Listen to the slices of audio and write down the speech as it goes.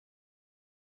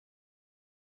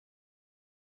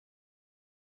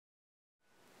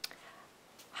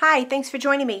Hi, thanks for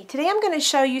joining me. Today I'm going to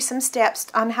show you some steps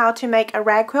on how to make a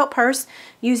rag quilt purse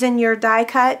using your die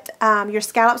cut, your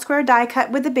scallop square die cut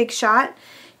with the Big Shot.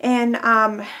 And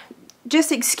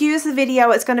just excuse the video,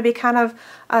 it's going to be kind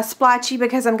of splotchy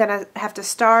because I'm going to have to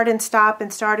start and stop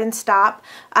and start and stop.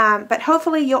 But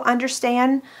hopefully you'll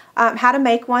understand how to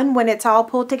make one when it's all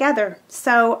pulled together.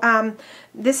 So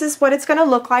this is what it's going to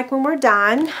look like when we're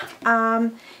done.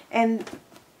 And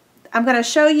I'm going to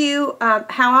show you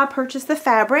how I purchase the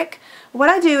fabric. What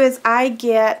I do is I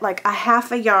get like a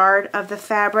half a yard of the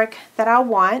fabric that I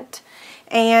want.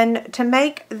 And to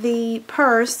make the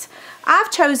purse, I've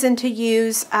chosen to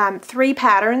use 3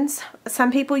 patterns.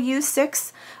 Some people use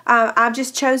 6. I've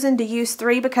just chosen to use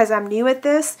 3 because I'm new at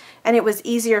this and it was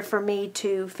easier for me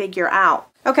to figure out.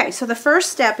 Okay, so the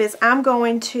first step is I'm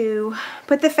going to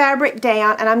put the fabric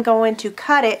down and I'm going to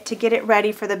cut it to get it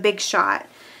ready for the Big Shot.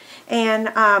 And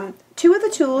 3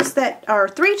 tools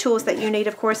that you need,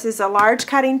 of course, is a large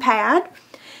cutting pad.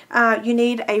 You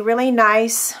need a really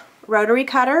nice rotary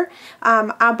cutter.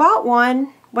 I bought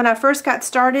one when I first got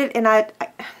started, and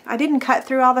I didn't cut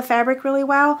through all the fabric really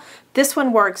well. This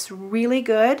one works really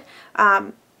good.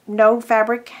 No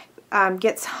fabric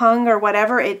gets hung or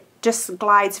whatever. It just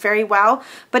glides very well,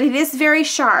 but it is very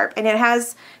sharp, and it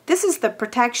has, this is the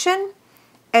protection,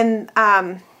 and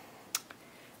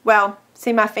well,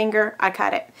 see my finger? I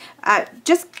cut it.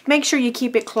 Just make sure you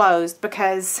keep it closed,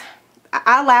 because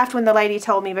I laughed when the lady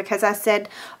told me, because I said,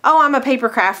 oh, I'm a paper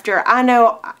crafter. I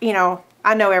know, you know,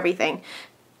 I know everything.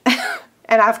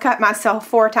 And I've cut myself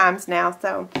 4 times now,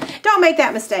 so don't make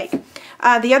that mistake.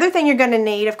 The other thing you're going to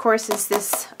need, of course, is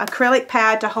this acrylic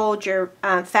pad to hold your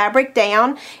fabric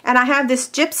down. And I have this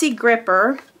gypsy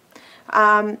gripper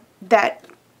that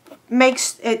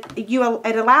makes it,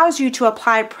 it allows you to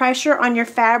apply pressure on your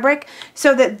fabric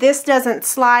so that this doesn't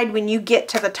slide when you get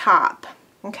to the top.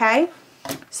 Okay,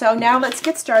 so now let's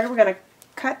get started. We're going to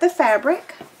cut the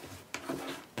fabric.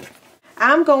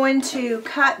 I'm going to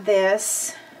cut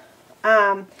this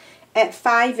at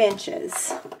 5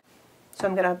 inches. So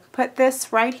I'm going to put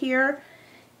this right here,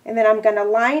 and then I'm going to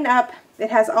line up. It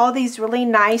has all these really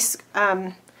nice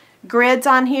grids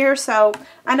on here, so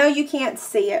I know you can't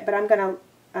see it, but I'm going to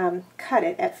cut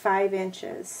it at 5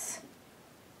 inches.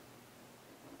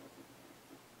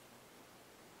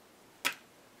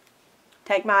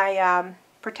 Take my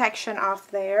protection off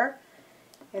there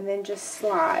and then just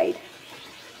slide.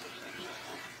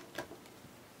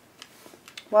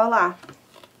 Voila.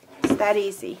 It's that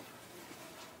easy.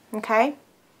 Okay?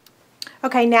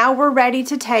 Okay, now we're ready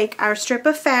to take our strip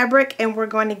of fabric and we're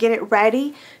going to get it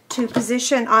ready to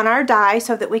position on our die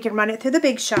so that we can run it through the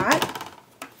Big Shot.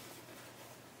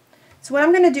 So what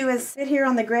I'm going to do is sit here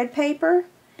on the grid paper,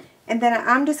 and then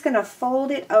I'm just going to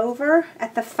fold it over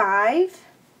at the 5.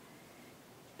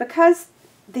 Because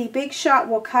the Big Shot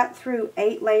will cut through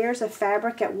 8 layers of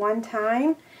fabric at one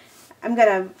time, I'm going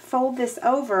to fold this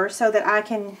over so that I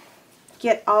can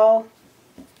get all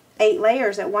 8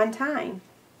 layers at one time.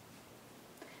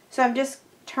 So I'm just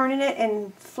turning it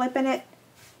and flipping it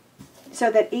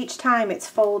so that each time it's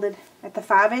folded at the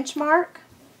 5-inch mark.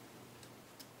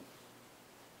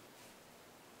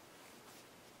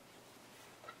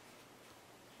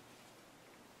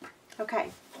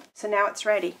 Okay, so now it's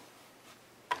ready.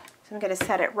 So I'm going to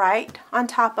set it right on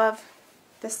top of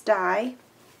this die.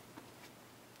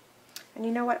 And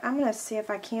you know what? I'm going to see if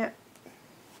I can't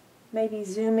maybe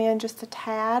zoom in just a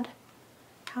tad.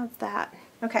 How's that?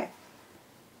 Okay.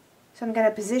 So I'm going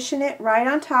to position it right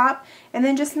on top, and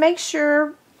then just make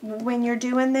sure when you're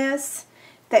doing this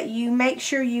that you make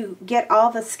sure you get all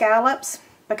the scallops,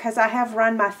 because I have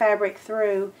run my fabric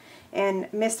through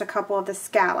and missed a couple of the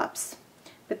scallops.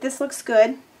 But this looks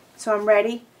good, so I'm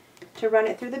ready to run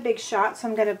it through the Big Shot. So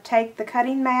I'm going to take the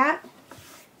cutting mat,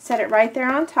 set it right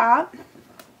there on top,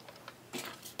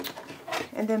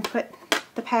 and then put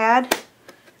the pad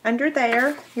under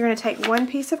there. You're going to take 1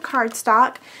 piece of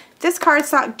cardstock. This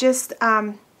cardstock just,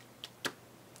 I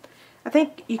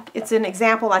think it's an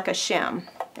example like a shim,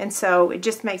 and so it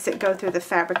just makes it go through the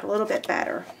fabric a little bit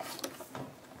better.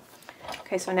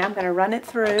 Okay, so now I'm going to run it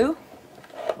through.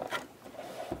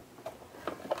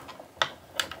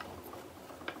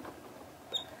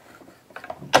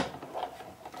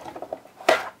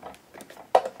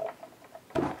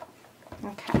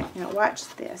 Okay, now watch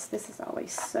this. This is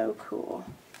always so cool.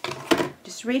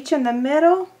 Just reach in the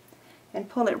middle and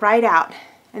pull it right out.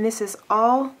 And this is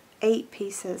all 8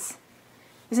 pieces.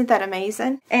 Isn't that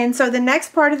amazing? And so the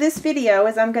next part of this video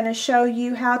is I'm going to show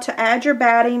you how to add your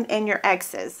batting and your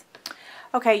X's.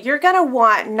 Okay, you're going to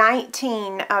want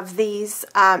 19 of these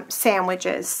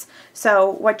sandwiches. So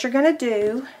what you're going to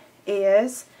do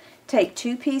is take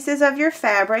 2 pieces of your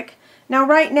fabric. Now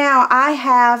right now I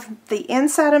have the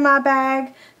inside of my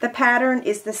bag, the pattern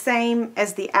is the same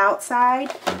as the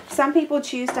outside. Some people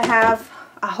choose to have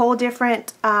a whole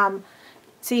different,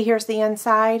 see, here's the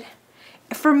inside.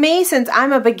 For me, since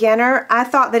I'm a beginner, I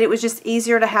thought that it was just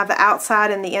easier to have the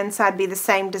outside and the inside be the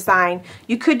same design.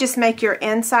 You could just make your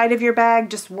inside of your bag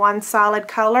just one solid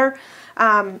color.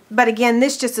 But again,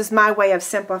 this just is my way of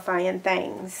simplifying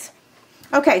things.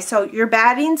 Okay, so your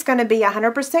batting's going to be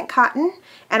 100% cotton,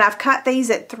 and I've cut these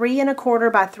at 3 1/4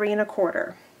 by 3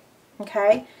 1/4.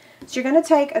 Okay, so you're going to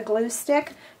take a glue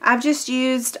stick. I've just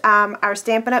used our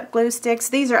Stampin' Up! Glue sticks.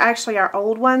 These are actually our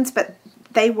old ones, but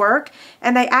they work,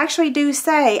 and they actually do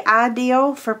say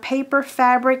ideal for paper,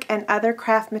 fabric, and other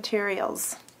craft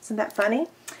materials. Isn't that funny?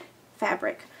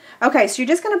 Fabric. Okay, so you're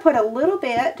just going to put a little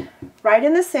bit right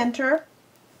in the center,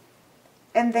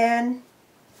 and then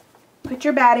put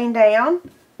your batting down.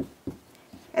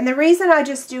 And the reason I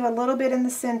just do a little bit in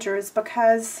the center is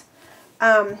because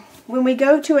when we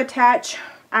go to attach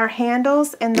our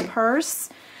handles in the purse,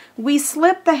 we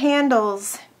slip the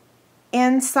handles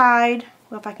inside.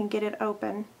 Well, if I can get it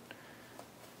open.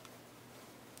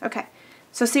 Okay,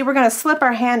 so see, we're going to slip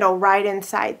our handle right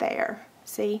inside there.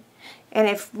 See? And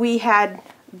if we had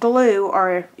glue,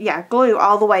 or yeah, glue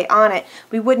all the way on it,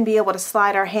 we wouldn't be able to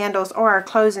slide our handles or our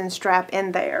closing strap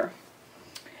in there.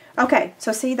 Okay,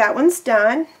 so see, that one's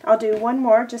done. I'll do one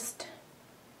more just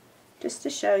to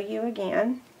show you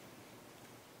again.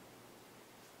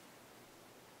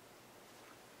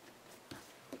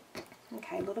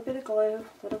 Okay, a little bit of glue,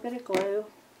 a little bit of glue.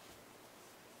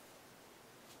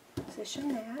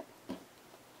 Position that.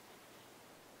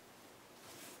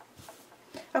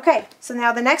 Okay, so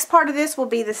now the next part of this will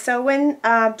be the sewing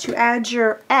to add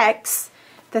your X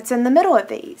that's in the middle of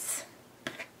these.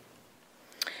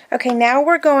 Okay, now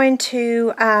we're going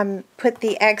to put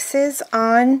the X's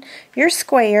on your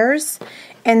squares.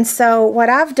 And so what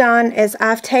I've done is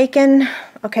I've taken,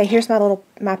 okay, here's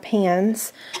my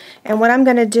pins. And what I'm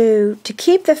going to do to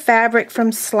keep the fabric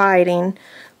from sliding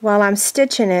while I'm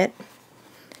stitching it,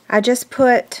 I just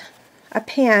put a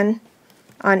pin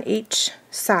on each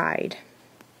side.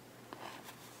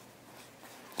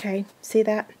 Okay, see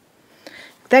that?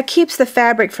 That keeps the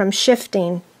fabric from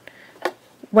shifting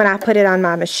when I put it on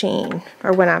my machine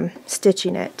or when I'm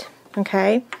stitching it.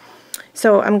 Okay,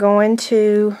 so I'm going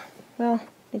to, well,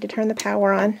 need to turn the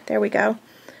power on. There we go.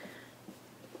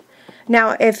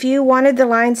 Now, if you wanted the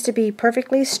lines to be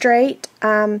perfectly straight,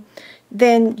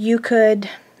 then you could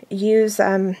use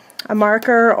a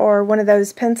marker or one of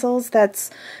those pencils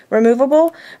that's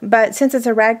removable. But since it's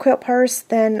a rag quilt purse,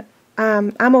 then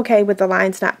I'm okay with the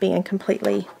lines not being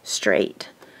completely straight.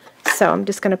 So I'm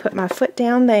just going to put my foot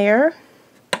down there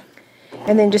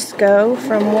and then just go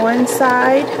from one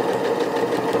side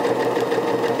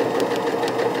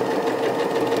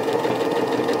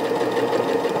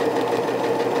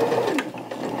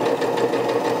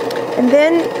and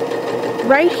then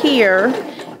right here,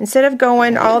 instead of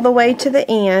going all the way to the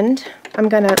end, I'm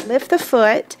going to lift the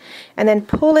foot and then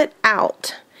pull it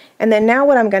out. And then now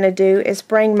what I'm going to do is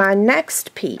bring my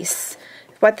next piece.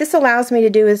 What this allows me to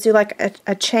do is do like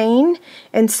a chain,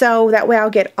 and so that way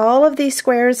I'll get all of these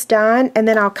squares done and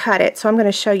then I'll cut it. So I'm going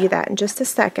to show you that in just a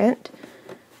second.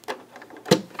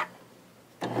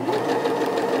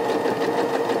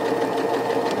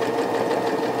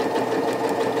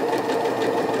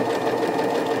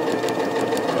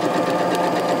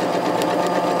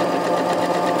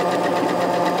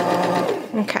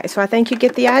 Okay, so I think you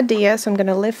get the idea, so I'm going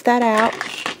to lift that out.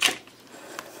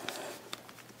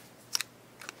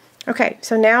 Okay,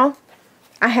 so now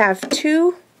I have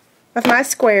 2 of my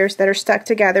squares that are stuck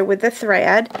together with the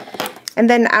thread, and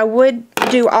then I would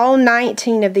do all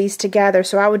 19 of these together,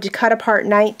 so I would cut apart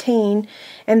 19,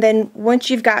 and then once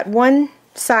you've got one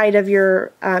side of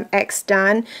your X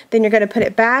done, then you're going to put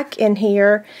it back in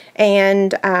here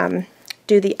and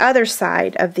do the other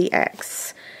side of the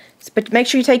X. But make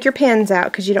sure you take your pins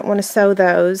out because you don't want to sew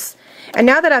those. And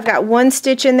now that I've got one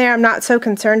stitch in there, I'm not so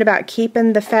concerned about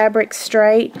keeping the fabric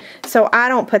straight, so I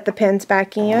don't put the pins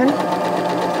back in.